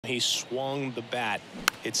He swung the bat.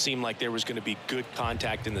 It seemed like there was going to be good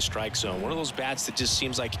contact in the strike zone. One of those bats that just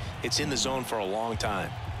seems like it's in the zone for a long time.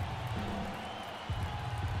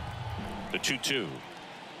 The 2-2.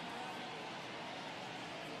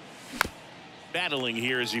 Battling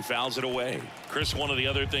here as he fouls it away. Chris, one of the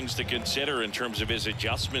other things to consider in terms of his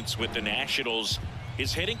adjustments with the Nationals,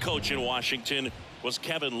 his hitting coach in Washington was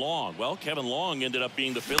Kevin Long. Well, Kevin Long ended up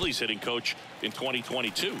being the Phillies hitting coach in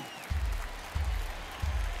 2022.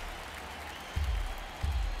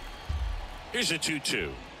 Here's a 2-2.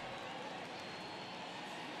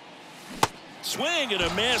 Swing and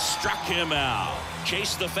a miss, struck him out.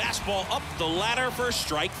 Chased the fastball up the ladder for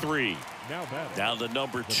strike three. Now the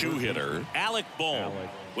number 2 hitter, Alec Bohm,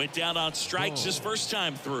 went down on strikes his first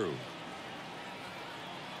time through.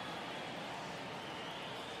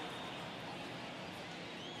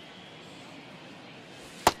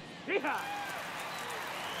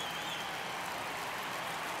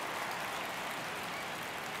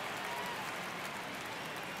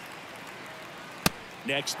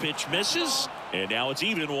 Next pitch misses, and now it's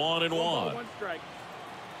even 1-1.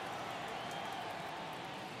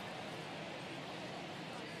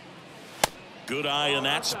 Good eye in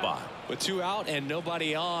that spot. With 2 out and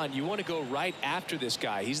nobody on, you want to go right after this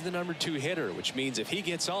guy. He's the number 2 hitter, which means if he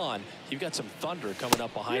gets on, you've got some thunder coming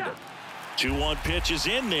up behind him. 2-1 pitch is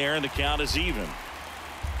in there, and the count is even.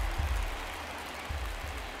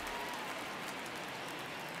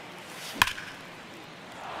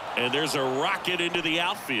 And there's a rocket into the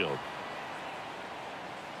outfield.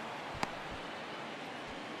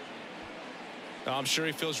 I'm sure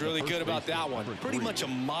he feels really good about that one. Pretty much a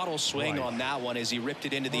model swing on that one as he ripped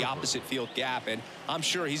it into the opposite field gap. And I'm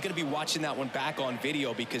sure he's going to be watching that one back on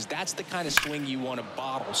video because that's the kind of swing you want to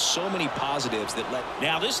bottle. So many positives that let.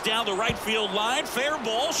 Now this down the right field line. Fair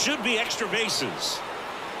ball, should be extra bases.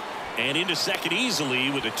 And into second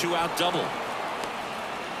easily with a 2-out double.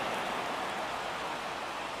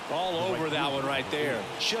 All over that one right there.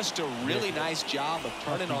 Just a really nice job of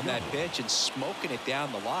turning on that pitch and smoking it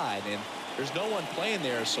down the line. And there's no one playing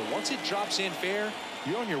there, so once it drops in fair,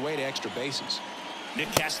 you're on your way to extra bases. Nick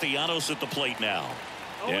Castellanos at the plate now.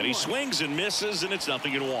 And he swings and misses, and it's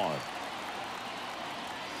 0-1.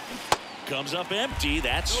 Comes up empty.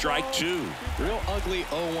 That's strike 2. Real ugly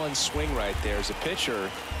 0-1 swing right there. As a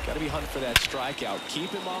pitcher, got to be hunting for that strikeout. Keep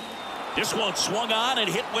him up. This one swung on and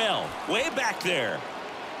hit well. Way back there.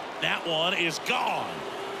 That one is gone.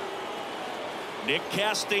 Nick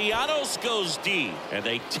Castellanos goes deep, and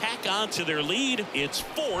they tack on to their lead. It's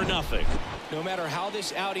 4-0. No matter how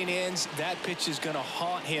this outing ends, that pitch is going to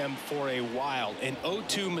haunt him for a while. An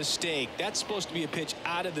 0-2 mistake. That's supposed to be a pitch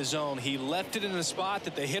out of the zone. He left it in a spot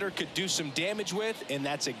that the hitter could do some damage with, and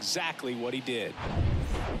that's exactly what he did.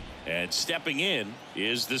 And stepping in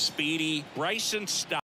is the speedy Bryson Stott.